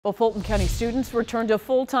Well, Fulton County students returned to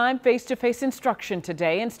full-time face-to-face instruction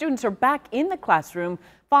today, and students are back in the classroom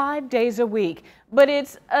 5 days a week. But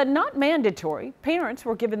it's not mandatory. Parents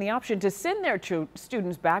were given the option to send their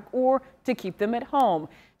students back or to keep them at home.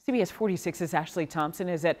 CBS 46's Ashley Thompson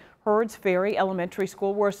is at Herds Ferry Elementary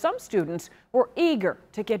School, where some students were eager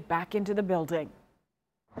to get back into the building.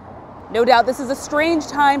 No doubt this is a strange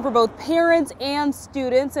time for both parents and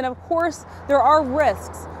students, and of course there are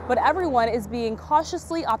risks, but everyone is being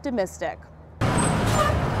cautiously optimistic.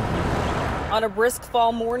 On a brisk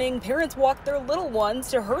fall morning, parents walked their little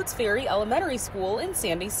ones to Herds Ferry Elementary School in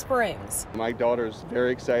Sandy Springs. My daughter's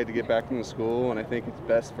very excited to get back into school, and I think it's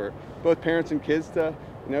best for both parents and kids to,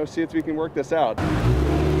 see if we can work this out.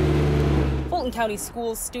 Fulton County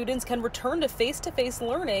Schools students can return to face-to-face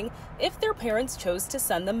learning if their parents chose to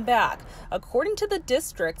send them back. According to the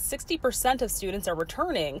district, 60% of students are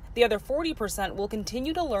returning. The other 40% will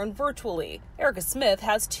continue to learn virtually. Erica Smith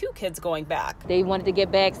has 2 kids going back. They wanted to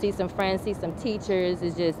get back, see some friends, see some teachers.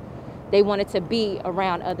 They wanted to be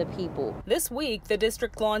around other people. This week, the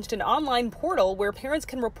district launched an online portal where parents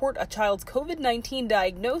can report a child's COVID-19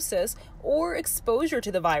 diagnosis or exposure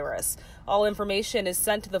to the virus. All information is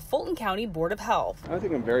sent to the Fulton County Board of Health. I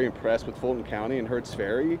think I'm very impressed with Fulton County and Herds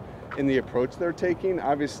Ferry in the approach they're taking.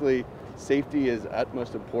 Obviously, safety is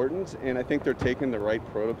utmost importance, and I think they're taking the right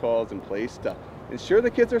protocols in place to ensure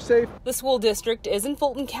the kids are safe. The school district is in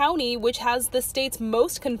Fulton County, which has the state's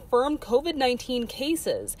most confirmed COVID-19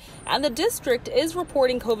 cases, and the district is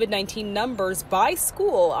reporting COVID-19 numbers by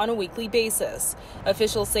school on a weekly basis.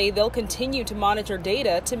 Officials say they'll continue to monitor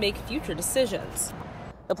data to make future decisions.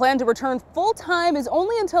 The plan to return full-time is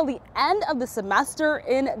only until the end of the semester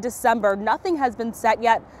in December. Nothing has been set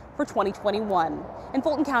yet for 2021. In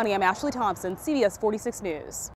Fulton County, I'm Ashley Thompson, CBS 46 News.